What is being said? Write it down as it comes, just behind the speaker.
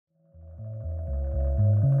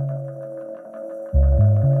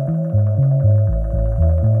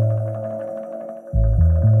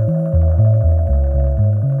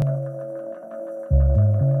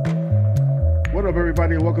up,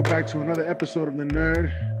 everybody, and welcome back to another episode of the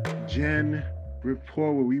Nerd Gen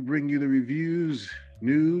Report, where we bring you the reviews,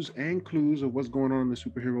 news, and clues of what's going on in the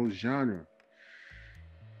superhero genre.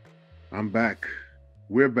 I'm back.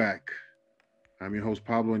 We're back. I'm your host,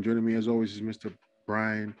 Pablo, and joining me, as always, is Mr.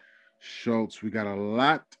 Brian Schultz. We got a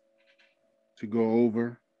lot to go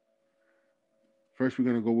over. First, we're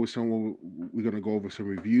gonna go over some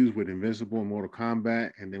reviews with Invincible and Mortal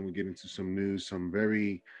Kombat, and then we get into some news, some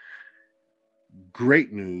very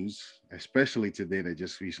great news, especially today that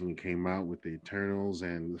just recently came out with the Eternals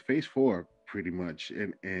and the Phase 4, pretty much.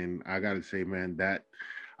 And I gotta say, man, that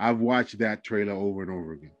I've watched that trailer over and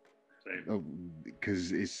over again.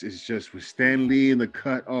 Because it's just with Stan Lee in the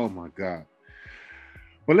cut. Oh my god.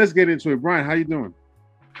 But let's get into it. Brian, how you doing?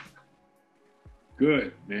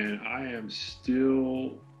 Good, man. I am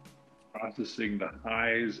still processing the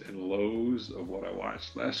highs and lows of what I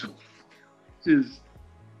watched last week. Which is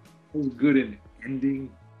as good an ending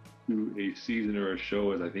to a season or a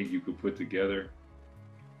show as I think you could put together.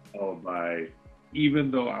 Followed by, even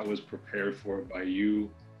though I was prepared for it by you,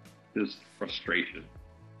 just frustration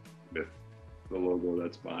with the logo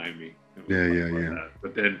that's behind me. Yeah.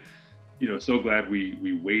 But then, so glad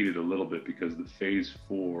we waited a little bit, because the Phase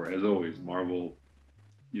 4, as always, Marvel,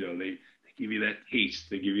 they give you that taste,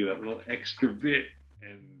 they give you that little extra bit,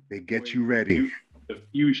 and they get you ready. The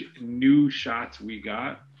few new shots we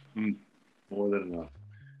got, more than enough.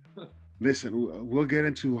 Listen, we'll get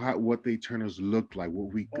into what the Eternals look like.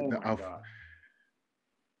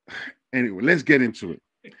 Anyway, let's get into it.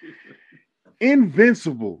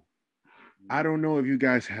 Invincible. I don't know if you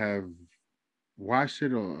guys have watched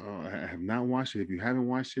it or have not watched it. If you haven't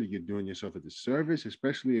watched it, you're doing yourself a disservice,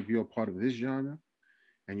 especially if you're a part of this genre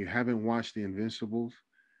and you haven't watched the Invincible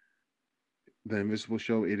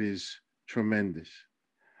show. It is tremendous.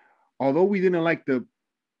 Although we didn't like the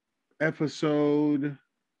episode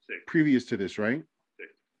previous to this, right?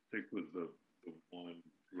 Six was the one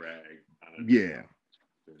rag. Yeah.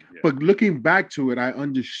 But looking back to it, I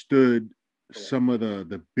understood some of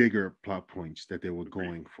the bigger plot points that they were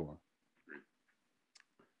going for.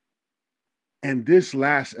 And this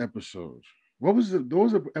last episode, there was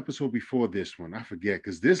an episode before this one. I forget,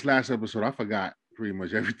 because this last episode, I forgot pretty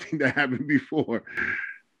much everything that happened before.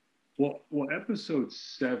 Well, episode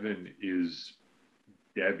 7 is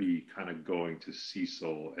Debbie kind of going to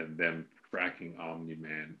Cecil and them tracking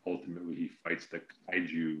Omni-Man. Ultimately, he fights the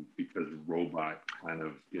kaiju because Robot kind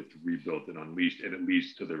of gets rebuilt and unleashed, and it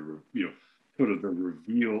leads to the sort of the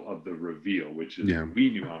reveal of the reveal, which is we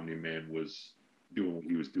knew Omni-Man was doing what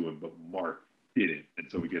he was doing, but Mark didn't.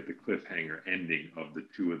 And so we get the cliffhanger ending of the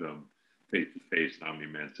two of them face to face, and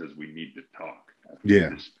Omni-Man says, "We need to talk." He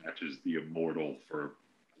dispatches the Immortal for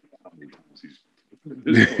how many times he's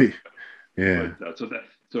this point. Yeah. But, so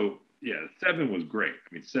 7 was great.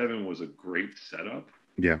 I mean, 7 was a great setup.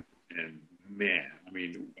 Yeah. And man, I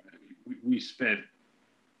mean, we spent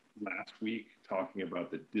last week talking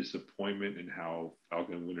about the disappointment and how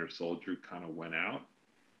Falcon Winter Soldier kind of went out.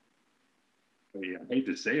 I hate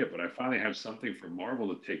to say it, but I finally have something for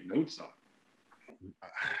Marvel to take notes on.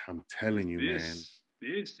 I'm telling you, man.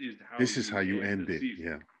 This is how you end it.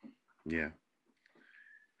 Yeah.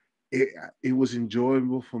 It was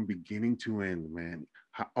enjoyable from beginning to end, man.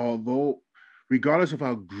 Although, regardless of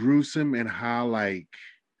how gruesome and how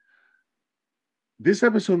this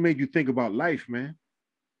episode made you think about life, man.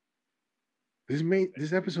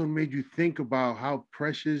 This episode made you think about how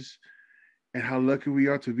precious and how lucky we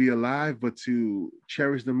are to be alive, but to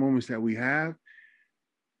cherish the moments that we have.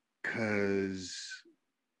 Cause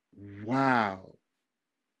wow,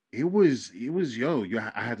 it was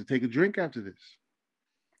I had to take a drink after this.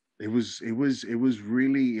 It was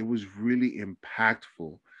really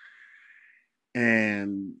impactful.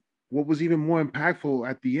 And what was even more impactful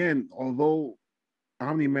at the end, although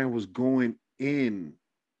Omni-Man was going in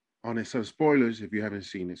on it, so spoilers, if you haven't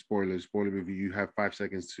seen it, spoiler review, you have 5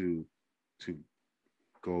 seconds to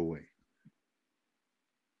go away.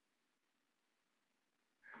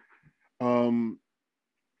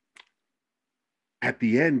 At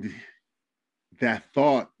the end, that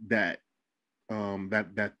thought that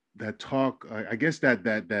that talk, I guess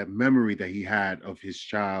that memory that he had of his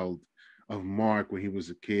child, of Mark when he was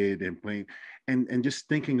a kid and playing, and just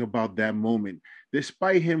thinking about that moment,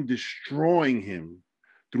 despite him destroying him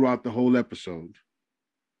throughout the whole episode,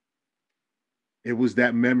 it was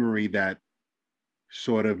that memory that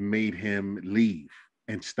sort of made him leave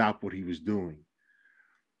and stop what he was doing.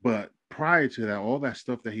 But prior to that, all that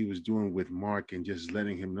stuff that he was doing with Mark and just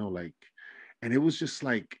letting him know, and it was just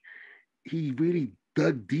he really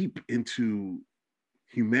dug deep into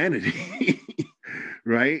humanity,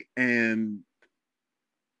 right? And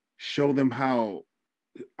show them how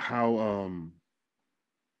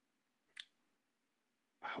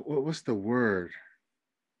what's the word?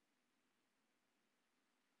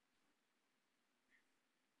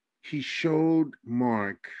 He showed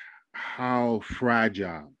Mark how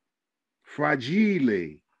fragile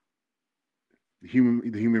the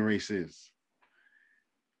human race is.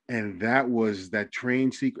 And that was that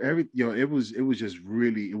train sequence. It was just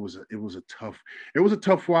really it was a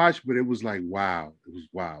tough watch, but it was like wow, it was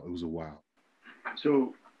wow, it was a wow.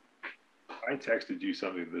 So I texted you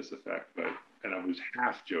something to this effect, and I was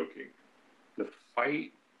half joking. The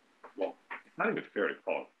fight, well, it's not even fair to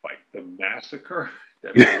call it a fight. The massacre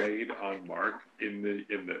that played on Mark in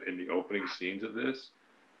the opening scenes of this,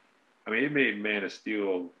 I mean, it made Man of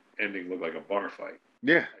Steel ending look like a bar fight.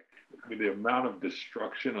 Yeah, I mean, the amount of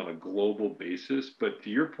destruction on a global basis. But to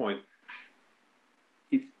your point,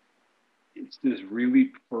 it, it's this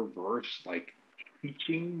really perverse, like,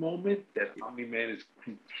 teaching moment that Omni Man is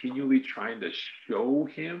continually trying to show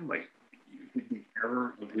him, like, the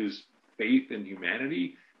error of his faith in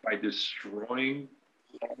humanity by destroying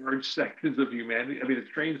large sections of humanity. I mean, the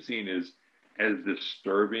train scene is as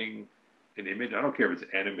disturbing an image. I don't care if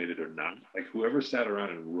it's animated or not. Like, whoever sat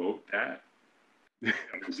around and wrote that,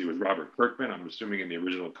 obviously, it was Robert Kirkman. I'm assuming in the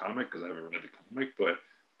original comic because I haven't read the comic, but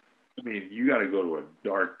I mean, you got to go to a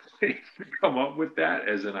dark place to come up with that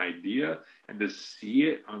as an idea, and to see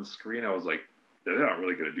it on screen. I was like, they're not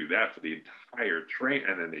really going to do that for the entire train,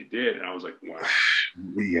 and then they did, and I was like, wow.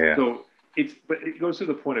 yeah, So but it goes to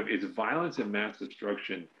the point of it's violence and mass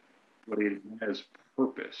destruction, but it has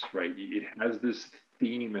purpose, right? It has this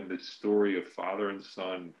theme and this story of father and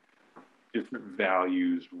son, different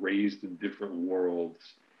values, raised in different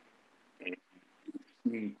worlds, and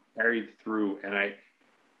being carried through. And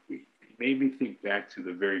it made me think back to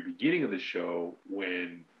the very beginning of the show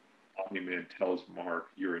when Omni-Man tells Mark,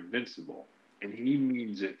 "You're invincible," and he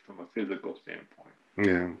means it from a physical standpoint.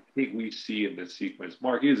 yeah, I think we see in this sequence,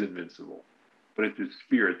 Mark is invincible, but it's his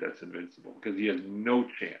spirit that's invincible because he has no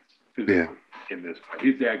chance yeah, physically in this fight.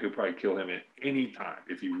 His dad could probably kill him at any time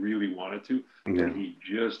if he really wanted to, but yeah. he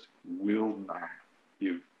just will not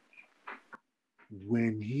give.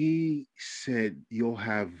 When he said you'll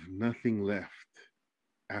have nothing left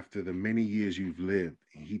after the many years you've lived,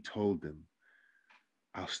 and he told them,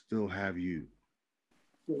 I'll still have you.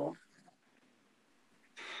 Well,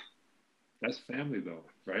 that's family, though,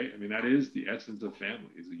 right? I mean, that is the essence of family,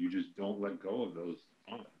 is that you just don't let go of those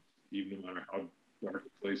bonds, even no matter how dark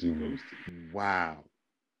a place it goes to. Wow.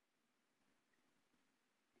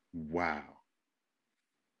 Wow.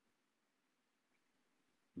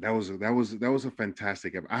 That was a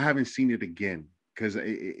fantastic I haven't seen it again because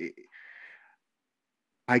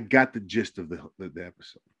I got the gist of the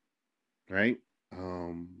episode, right?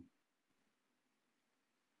 Um,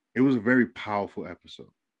 it was a very powerful episode.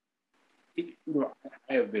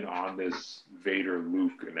 I have been on this Vader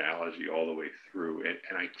Luke analogy all the way through,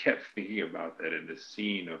 and I kept thinking about that in the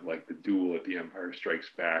scene of like the duel at the Empire Strikes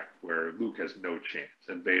Back, where Luke has no chance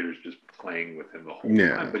and Vader's just playing with him the whole time,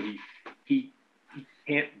 Yeah, but he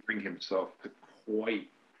can't bring himself to quite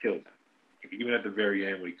kill him. Even at the very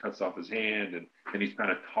end, when he cuts off his hand and he's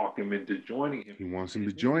trying to talk him into joining him, he wants and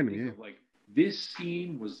him to it made me join him. think Yeah, of like this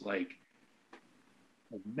scene was like,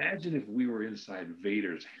 imagine if we were inside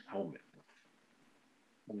Vader's helmet,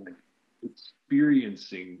 like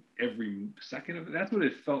experiencing every second of it. That's what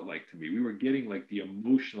it felt like to me. We were getting like the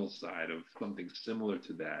emotional side of something similar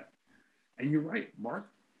to that. And you're right, Mark,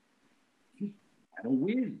 he kind of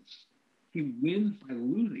wins. He wins by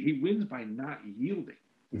losing. He wins by not yielding.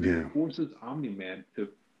 He yeah, forces Omni Man to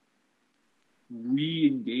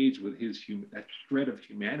re-engage with that shred of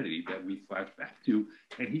humanity that we flash back to,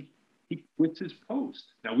 and he quits his post.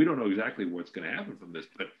 Now we don't know exactly what's going to happen from this,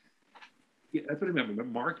 but yeah, that's what I remember.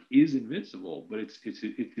 Mark is invincible, but it's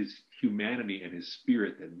his humanity and his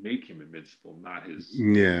spirit that make him invincible,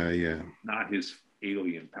 yeah, yeah, not his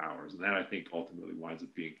alien powers. And that I think ultimately winds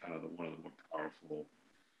up being kind of one of the more powerful,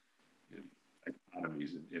 you know,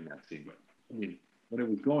 economies in that scene. But I mean, when it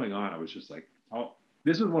was going on, I was just like, oh,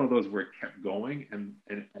 this is one of those where it kept going, and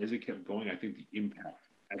as it kept going, I think the impact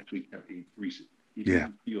actually kept increasing. It yeah,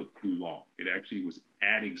 didn't feel too long. It actually was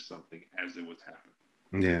adding something as it was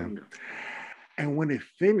yeah. happening. And when it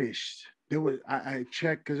finished, there was I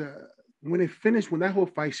checked because when it finished, when that whole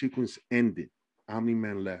fight sequence ended, Omni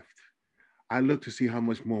Man left. I looked to see how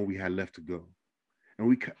much more we had left to go,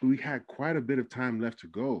 and we had quite a bit of time left to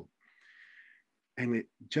go. And it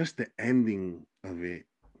just the ending of it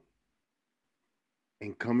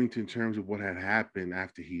and coming to terms with what had happened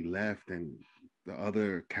after he left and the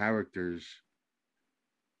other characters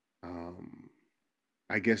um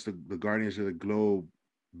I guess the Guardians of the Globe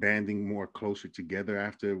banding more closer together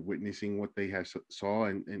after witnessing what they have saw,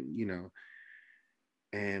 and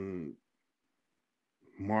and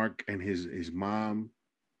Mark and his mom,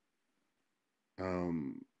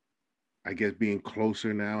 um I guess being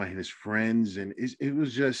closer now, and his friends, and it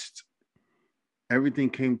was just everything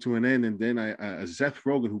came to an end. And then Seth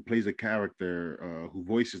Rogen, who plays a character, who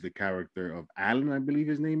voices the character of Alan, I believe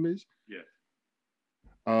his name is. Yeah.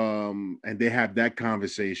 And they have that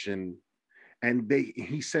conversation, and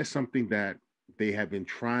he says something that they have been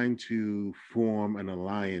trying to form an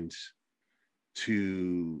alliance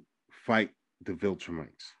to fight the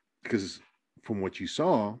Viltrumites, because from what you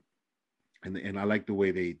saw, and I like the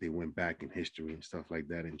way they went back in history and stuff like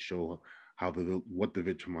that, and show how what the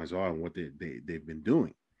Viltrumites are and what they've been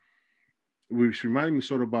doing, which reminded me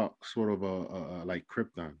sort of like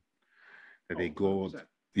Krypton, that they Oh, go. 100%.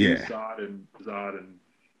 Yeah. Zod and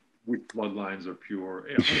which bloodlines are pure.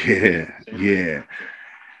 Yeah, 100%. Yeah, Same yeah, idea.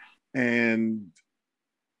 and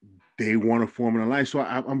they want to form an alliance. So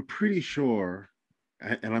I'm pretty sure,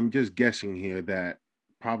 and I'm just guessing here, that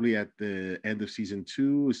probably at the end of season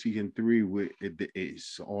 2 or season 3,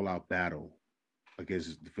 it's all out battle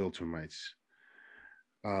against the Viltrumites.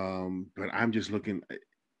 But I'm just looking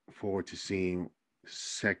forward to seeing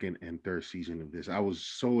second and third season of this. I was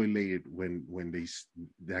so elated when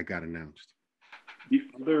that got announced. The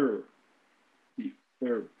other, the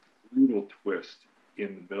other brutal twist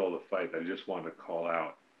in the middle of the fight that I just wanted to call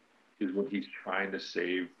out is when he's trying to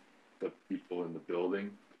save the people in the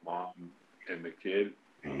building, the mom and the kid.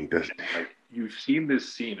 And that's, And like you've seen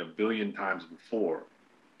this scene a billion times before,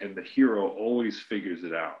 and the hero always figures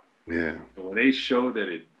it out. yeah, And when they showed that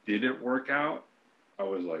it didn't work out, I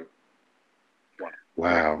was like, wow.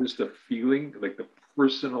 Like wow, just the feeling, like the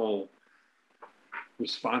personal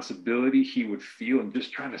responsibility he would feel and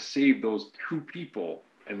just trying to save those two people.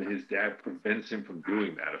 And then his dad prevents him from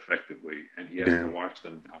doing that effectively. And he has to yeah. watch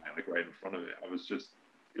them die, like right in front of it. I was just,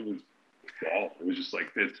 it was awful. It was just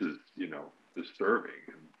like, this is, disturbing.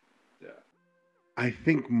 And yeah. I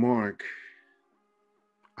think Mark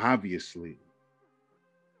obviously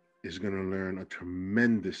is going to learn a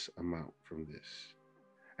tremendous amount from this.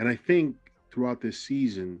 And I think throughout this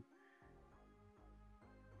season,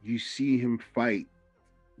 you see him fight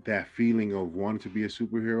that feeling of wanting to be a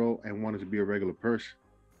superhero and wanting to be a regular person.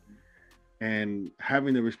 And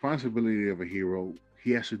having the responsibility of a hero,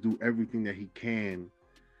 he has to do everything that he can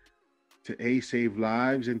to save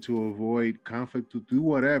lives and to avoid conflict, to do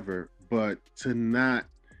whatever, but to not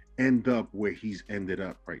end up where he's ended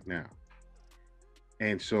up right now.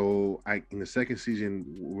 And so, in the second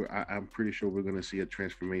season, I'm pretty sure we're going to see a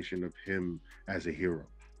transformation of him as a hero.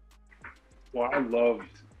 Well, I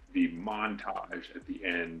loved the montage at the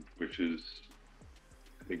end, which is,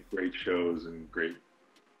 I think, great shows and great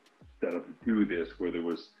setup to do this, where there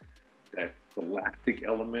was that galactic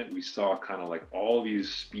element. We saw kind of like all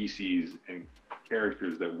these species and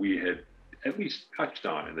characters that we had at least touched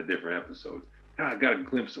on in the different episodes. Kind of got a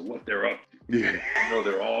glimpse of what they're up to. Yeah. I know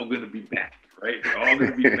they're all going to be back, right? They're all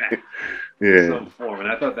going to be back Yeah. in some form.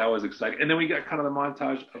 And I thought that was exciting. And then we got kind of the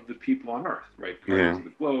montage of the people on Earth, right? Guardians of the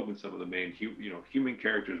Globe and some of the main, human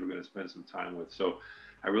characters we're going to spend some time with. So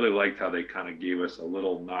I really liked how they kind of gave us a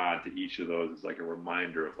little nod to each of those as like a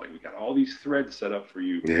reminder of like, we got all these threads set up for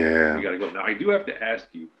you. Yeah. We got to go. Now, I do have to ask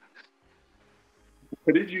you,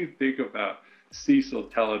 what did you think about Cecil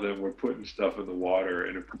telling them we're putting stuff in the water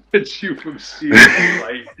and it prevents you from seeing the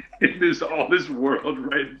light in all this world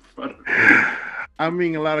right in front of you? I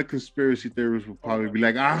mean, a lot of conspiracy theorists will probably be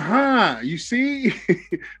like, aha, you see?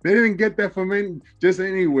 They didn't get that from just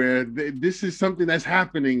anywhere. This is something that's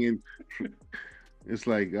happening. And it's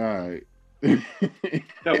like, all right.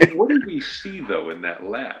 Now, what did we see, though, in that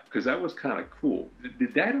lab? Because that was kind of cool.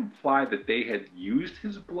 Did that imply that they had used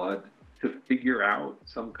his blood to figure out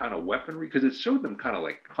some kind of weaponry? Because it showed them kind of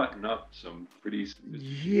like cutting up some pretty...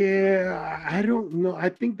 Yeah, I don't know. I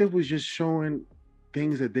think that was just showing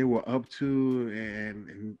things that they were up to,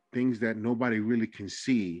 and things that nobody really can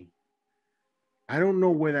see. I don't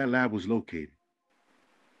know where that lab was located.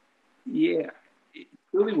 Yeah, it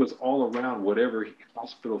really was all around whatever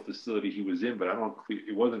hospital facility he was in, but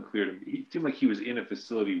it wasn't clear to me. It seemed like he was in a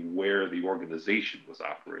facility where the organization was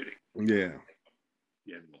operating. Yeah.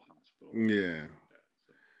 The Animal Hospital. Yeah.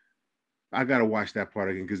 I gotta watch that part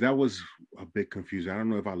again, because that was a bit confusing. I don't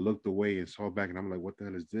know if I looked away and saw back and I'm like, what the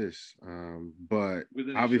hell is this? But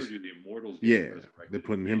obviously, the Immortals. Yeah, they're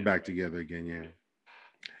putting him back together again. Yeah.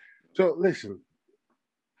 So listen,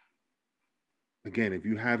 again, if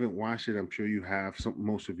you haven't watched it, I'm sure you have.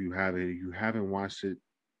 Most of you have it. If you haven't watched it,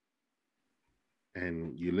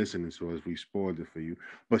 and you're listening to us, we spoiled it for you,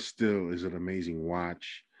 but still is an amazing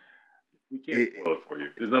watch. We can't spoil it for you.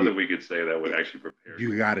 There's nothing we could say that would actually prepare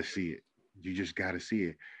you. Got to see it. You just got to see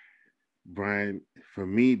it. Brian, for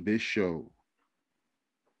me, this show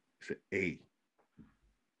is an 8.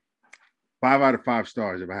 5 out of 5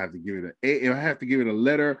 stars. If I have to give it an 8, if I have to give it a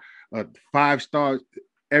letter, 5 stars,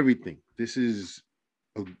 everything. This is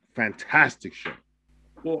a fantastic show.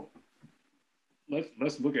 Well,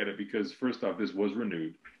 let's look at it, because first off, this was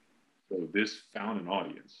renewed, so this found an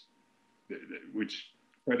audience, which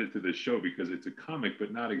credit to this show, because it's a comic,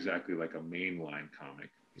 but not exactly like a mainline comic.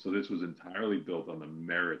 So this was entirely built on the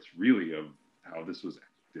merits, really, of how this was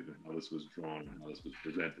acted and how this was drawn and how this was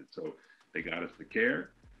presented. So they got us to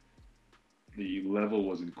care. The level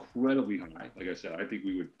was incredibly high. Like I said, I think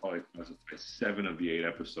we would probably classify 7 of the 8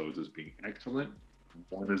 episodes as being excellent,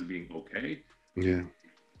 1 as being okay. Yeah.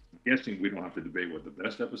 I'm guessing we don't have to debate what the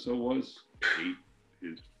best episode was. 8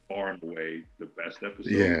 is far and away the best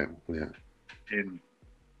episode. Yeah, yeah. And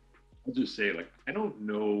I'll just say, like, I don't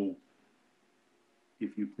know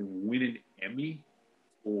if you can win an Emmy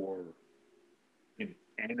for an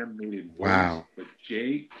animated voice. Wow. But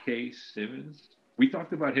J.K. Simmons, we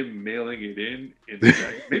talked about him mailing it in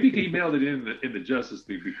maybe he mailed it in the Justice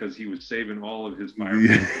League because he was saving all of his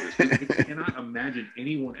firemen. I cannot imagine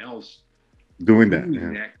anyone else doing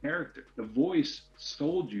that character. The voice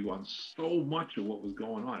sold you on so much of what was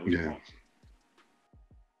going on. It was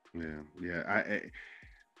awesome. Yeah.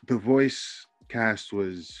 The voice cast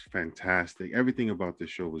was fantastic. Everything about the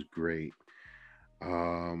show was great.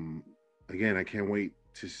 Again, I can't wait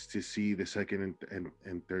to see the second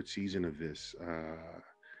and third season of this.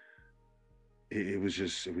 It was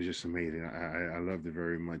just amazing. I loved it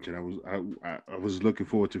very much, and I was looking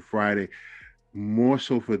forward to Friday more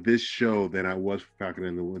so for this show than I was for Falcon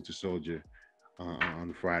and the Winter Soldier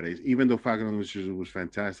on Fridays. Even though Falcon and the Winter Soldier was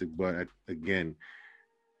fantastic, but again,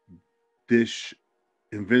 this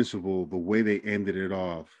Invincible, the way they ended it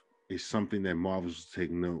off, is something that Marvel's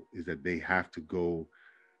take note, is that they have to go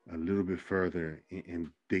a little bit further and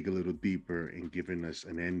dig a little deeper in giving us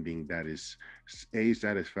an ending that is A,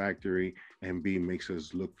 satisfactory, and B, makes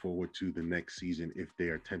us look forward to the next season if they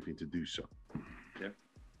are attempting to do so. Yeah.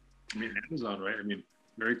 I mean, Amazon, right? I mean,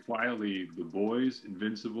 very quietly, The Boys,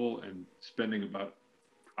 Invincible, and spending about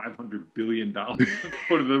 $500 billion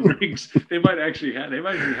for the rings. They might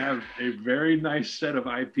have a very nice set of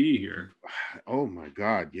IP here. Oh my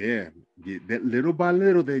God, yeah. That little by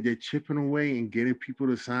little, they're chipping away and getting people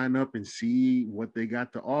to sign up and see what they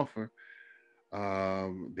got to offer.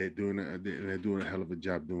 They're doing a hell of a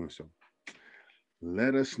job doing so.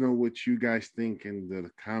 Let us know what you guys think in the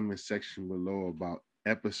comment section below about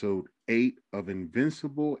episode 8 of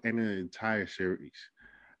Invincible and an entire series.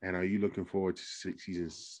 And are you looking forward to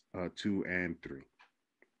seasons 2 and 3?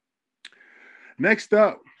 Next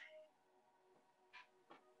up,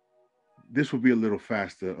 this will be a little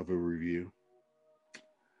faster of a review.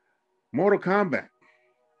 Mortal Kombat.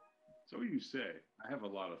 So you say. I have a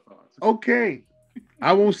lot of thoughts. Okay.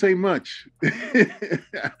 I won't say much.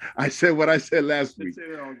 I said what I said last week. I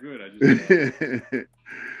didn't say they're all good.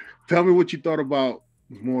 Tell me what you thought about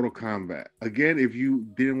Mortal Kombat. Again, if you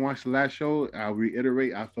didn't watch the last show, I'll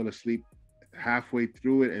reiterate, I fell asleep halfway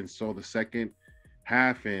through it and saw the second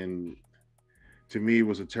half, and to me it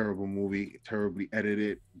was a terrible movie, terribly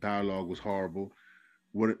edited, dialogue was horrible.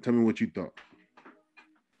 Tell me what you thought.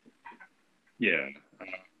 Yeah,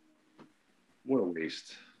 what a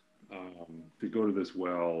waste to go to this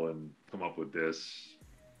well and come up with this.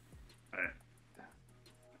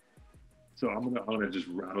 So I'm gonna just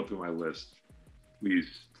rattle through my list.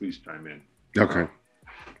 Please chime in. Okay.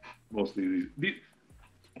 Mostly these,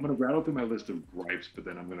 I'm going to rattle through my list of gripes, but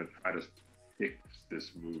then I'm going to try to fix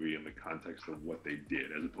this movie in the context of what they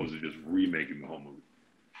did, as opposed to just remaking the whole movie.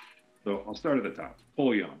 So I'll start at the top.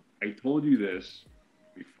 Paul Young. I told you this.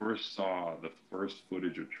 We first saw the first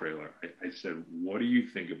footage or trailer. I said, what do you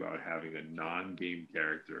think about having a non-game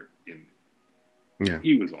character in it? Yeah.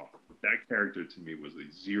 He was awful. That character to me was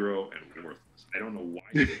a zero and worthless. I don't know why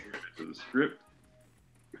he didn't into the script.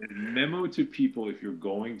 And memo to people, if you're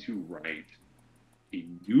going to write a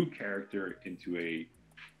new character into a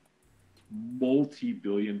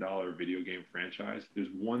multi-billion-dollar video game franchise, there's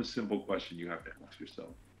one simple question you have to ask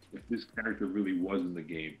yourself. If this character really was in the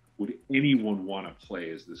game, would anyone want to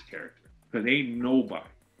play as this character? Because ain't nobody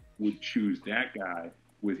would choose that guy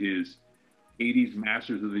with his 80s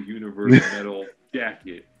Masters of the Universe metal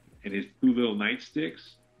jacket and his 2 little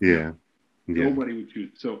nightsticks. Yeah. Nobody would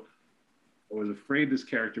choose. So I was afraid this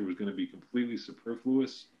character was going to be completely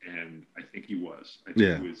superfluous, and I think he was. I think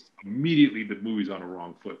Yeah. he was immediately. The movie's on the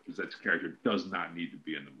wrong foot because that character does not need to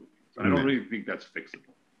be in the movie. So I don't really think that's fixable.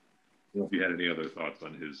 I don't know if you had any other thoughts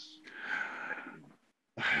on his.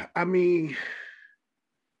 I mean,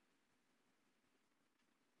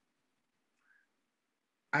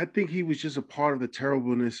 I think he was just a part of the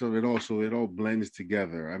terribleness of it all, so it all blends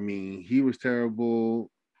together. I mean, he was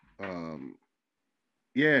terrible.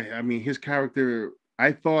 Yeah, I mean, his character.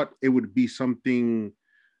 I thought it would be something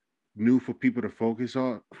new for people to focus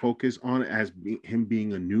on as him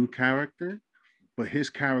being a new character, but his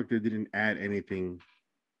character didn't add anything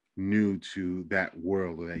new to that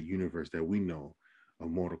world or that universe that we know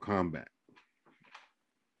of Mortal Kombat.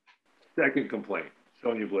 Second complaint,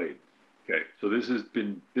 Sonya Blade. Okay, so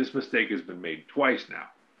this mistake has been made twice now.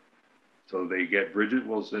 So they get Bridget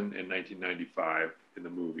Wilson in 1995 in the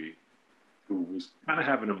movie, who was kind of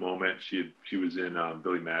having a moment. She was in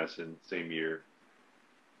Billy Madison same year.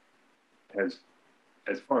 As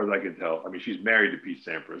far as I can tell, I mean, she's married to Pete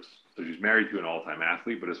Sampras, so she's married to an all-time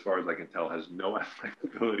athlete. But as far as I can tell, has no athletic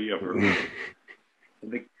ability of her own.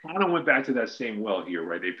 And they kind of went back to that same well here,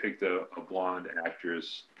 right? They picked a blonde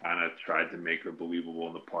actress, kind of tried to make her believable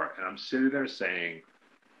in the part. And I'm sitting there saying,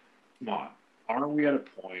 come on, aren't we at a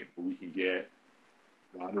point where we can get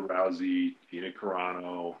Ronda Rousey, Gina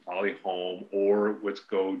Carano, Holly Holm, or let's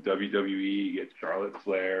go WWE, get Charlotte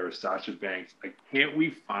Flair or Sasha Banks? Like, can't we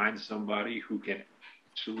find somebody who can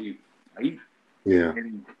actually fight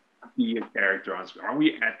and be a character on screen? Are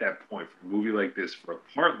we at that point for a movie like this, for a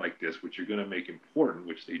part like this, which you're going to make important,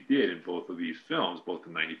 which they did in both of these films, both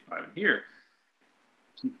in 95 and here?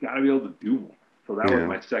 So you've got to be able to do more. So that was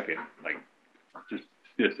my second, like, just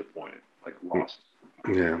disappointed, like lost.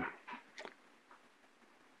 Yeah.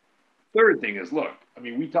 Third thing is, look, I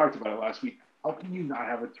mean, we talked about it last week. How can you not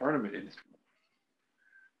have a tournament in this?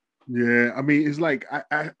 Yeah, I mean, it's like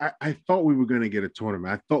I thought we were going to get a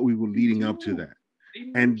tournament. I thought we were leading up to that,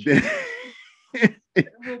 and then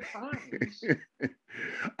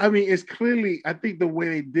I mean, it's clearly. I think the way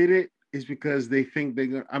they did it is because they think they're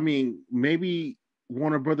going. I mean, maybe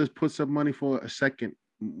Warner Brothers put some money for a second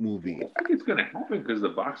movie. I think it's going to happen because the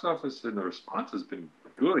box office and the response has been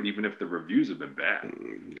good, even if the reviews have been bad.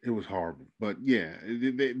 It was horrible, but yeah,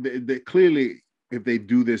 they clearly, if they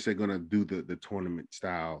do this, they're going to do the tournament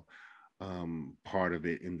style part of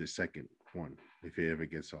it in the second one if it ever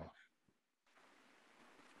gets off.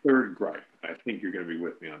 Third gripe, I think you're going to be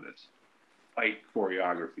with me on this. Fight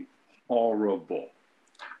choreography, horrible.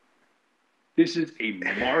 This is a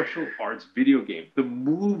martial arts video game. The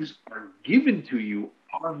moves are given to you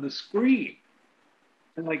on the screen.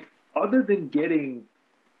 And like, other than getting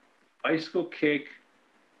bicycle kick,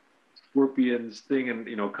 scorpions thing, and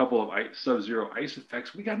a couple of Sub-Zero ice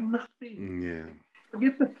effects, we got nothing. Yeah.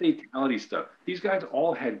 Forget the fatality stuff. These guys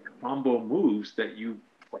all had combo moves that you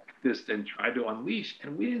practiced and tried to unleash,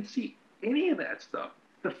 and we didn't see any of that stuff.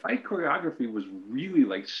 The fight choreography was really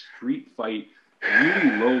like street fight,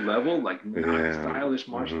 really low level, like not stylish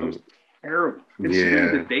martial. It was terrible.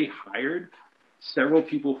 Considering that they hired several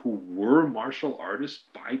people who were martial artists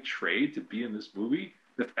by trade to be in this movie,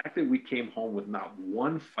 the fact that we came home with not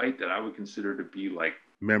one fight that I would consider to be like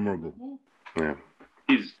memorable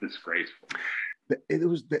is disgraceful. It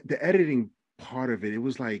was the editing part of it. It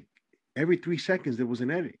was like every 3 seconds there was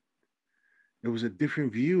an edit. There was a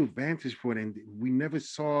different view, vantage point, and we never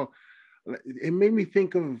saw. It made me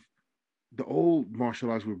think of the old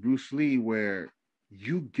martial arts with Bruce Lee, where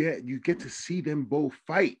you get to see them both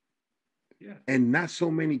fight, and not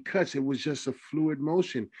so many cuts. It was just a fluid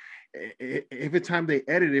motion. Every time they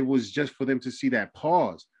edit, it was just for them to see that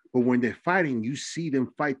pause. But when they're fighting, you see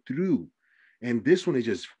them fight through. And this one is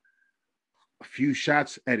just a few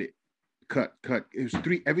shots, edit, cut. It was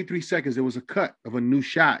every 3 seconds there was a cut of a new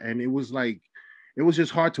shot, and it was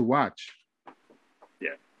just hard to watch.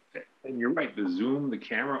 Yeah, and you're right. The zoom, the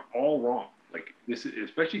camera, all wrong. Like this,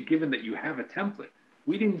 especially given that you have a template.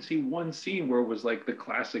 We didn't see one scene where it was like the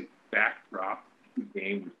classic backdrop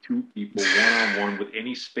game with two people one-on-one with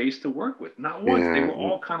any space to work with. Not once. They were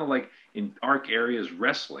all kind of like in dark areas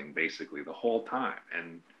wrestling basically the whole time.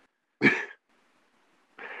 And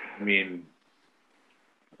I mean,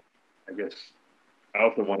 I guess I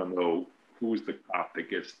also want to know who's the cop that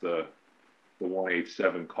gets the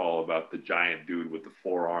 187 call about the giant dude with the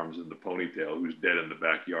forearms and the ponytail who's dead in the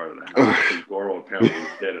backyard of the house. Because Goro apparently is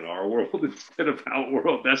dead in our world instead of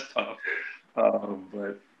Outworld. That's tough.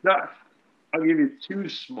 But no, I'll give you two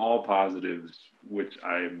small positives, which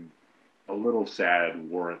I'm a little sad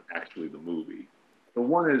weren't actually the movie. The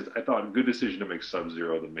one is, I thought, good decision to make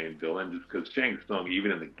Sub-Zero the main villain, just because Shang Tsung,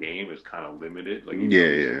 even in the game, is kind of limited. Like, even though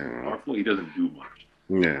he's super Yeah, powerful, he doesn't do much.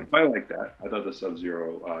 yeah, I like that. I thought the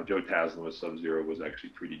Sub-Zero, Joe Taslim with Sub-Zero was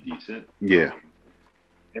actually pretty decent. yeah,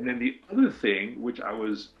 And then the other thing, which I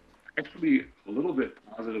was actually a little bit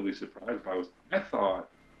positively surprised by, was I thought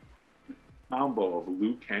the combo of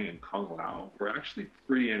Liu Kang and Kung Lao were actually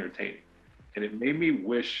pretty entertaining. And it made me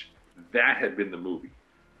wish that had been the movie.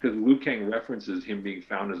 Because Liu Kang references him being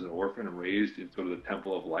found as an orphan and raised in sort of the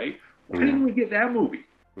Temple of Light. Why yeah, didn't we get that movie?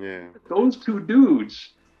 yeah, Those two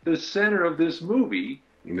dudes, the center of this movie,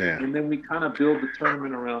 yeah, and then we kind of build the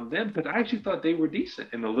tournament around them. But I actually thought they were decent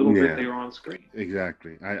in the little bit yeah. they were on screen.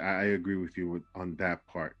 Exactly. I agree with you on that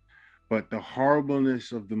part. But the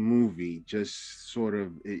horribleness of the movie just sort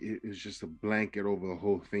of it's just a blanket over the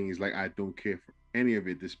whole thing. It's like I don't care for any of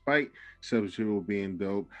it, despite Sub-Zero being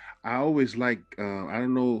dope. I always like I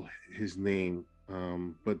don't know his name,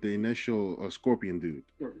 but the initial Scorpion dude.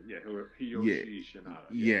 Yeah, Yeah, Hiroshi Shinada.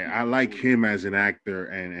 Yeah, yeah, he's I like always him as an actor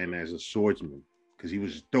and as a swordsman because he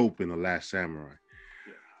was dope in the Last Samurai.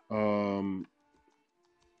 yeah. Um,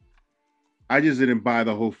 I just didn't buy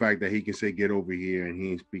the whole fact that he can say "get over here" and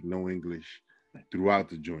he ain't speak no English throughout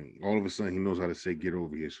the joint. All of a sudden, he knows how to say "get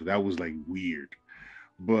over here," so that was like weird.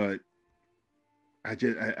 But I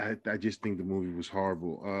just think the movie was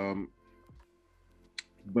horrible.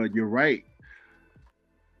 But you're right,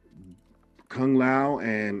 Kung Lao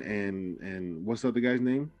and what's the other guy's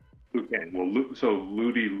name? Liu Kang. Well, so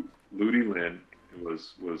Ludi Lin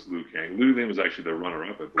was Liu Kang. Ludi Lin was actually the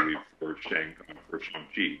runner-up, I believe, for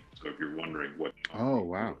Shang-Chi. So if you're wondering what Oh Shang-Chi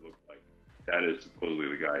wow, would look like, that is supposedly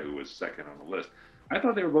the guy who was second on the list. I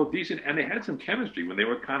thought they were both decent, and they had some chemistry when they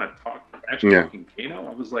were kind of actually yeah, talking Kano.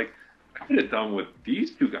 I was like, I could have done with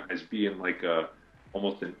these two guys being like a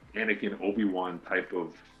almost an Anakin Obi-Wan type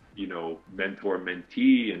of mentor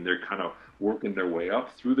mentee, and they're kind of working their way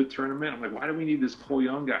up through the tournament. I'm like, why do we need this Cole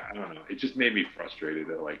Young guy? I don't know. It just made me frustrated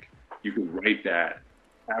that like you could write that,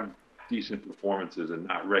 have decent performances, and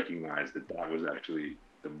not recognize that that was actually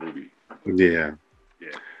the movie. yeah.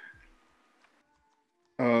 Yeah.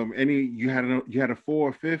 Any you had a four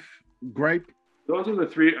or fifth gripe? Those are the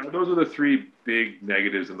three. Those are the three big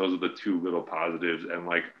negatives, and those are the two little positives. And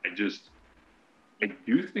like, I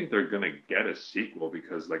do think they're going to get a sequel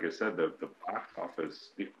because, like I said, the box office,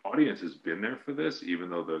 the audience has been there for this, even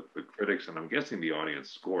though the critics, and I'm guessing the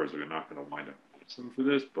audience scores are not going to wind up awesome for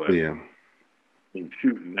this. But Yeah.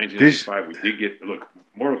 shoot, in This 1995, we did get, look,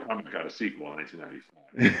 Mortal Kombat got a sequel in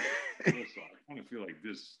 1995. So I kind of feel like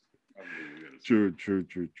this probably will get a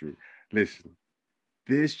sequel. true. Listen,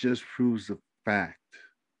 this just proves the fact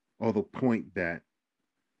or the point that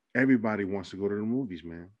everybody wants to go to the movies,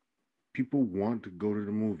 man. People want to go to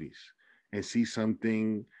the movies and see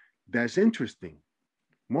something that's interesting.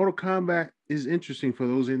 Mortal Kombat is interesting for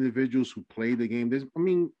those individuals who play the game. I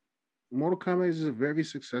mean, Mortal Kombat is a very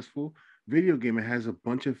successful video game. It has a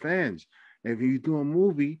bunch of fans. If you do a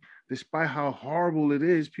movie, despite how horrible it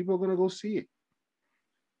is, people are gonna go see it.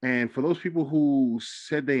 And for those people who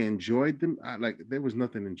said they enjoyed them, like there was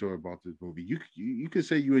nothing to enjoy about this movie. You could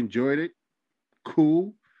say you enjoyed it,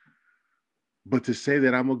 cool, but to say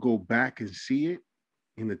that I'm gonna go back and see it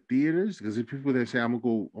in the theaters, because there's people that say I'm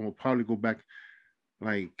gonna probably go back,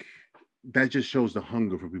 like that just shows the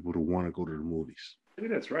hunger for people to want to go to the movies. I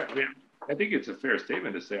think that's right. I mean, I think it's a fair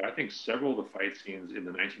statement to say I think several of the fight scenes in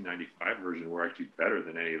the 1995 version were actually better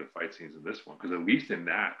than any of the fight scenes in this one. Because at least in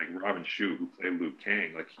that, like Robin Shou, who played Liu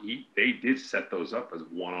Kang, like they did set those up as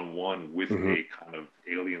one-on-one with Mm-hmm. a kind of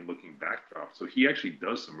alien-looking backdrop. So he actually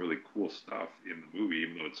does some really cool stuff in the movie,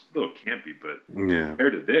 even though it's a little campy. But Yeah,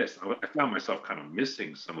 compared to this, I found myself kind of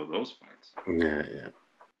missing some of those fights. yeah.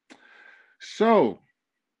 So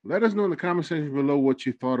let us know in the comment section below what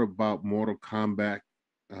you thought about Mortal Kombat.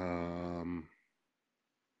 Um,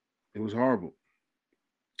 it was horrible.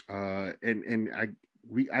 And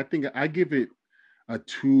I think I give it a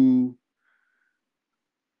two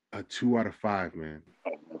out of five, man.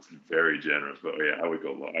 Oh, that's very generous, but yeah, I would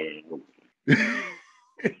go low. I would,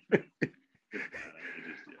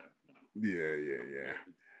 Yeah.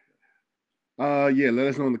 Yeah. Let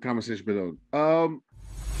us know in the comment section below.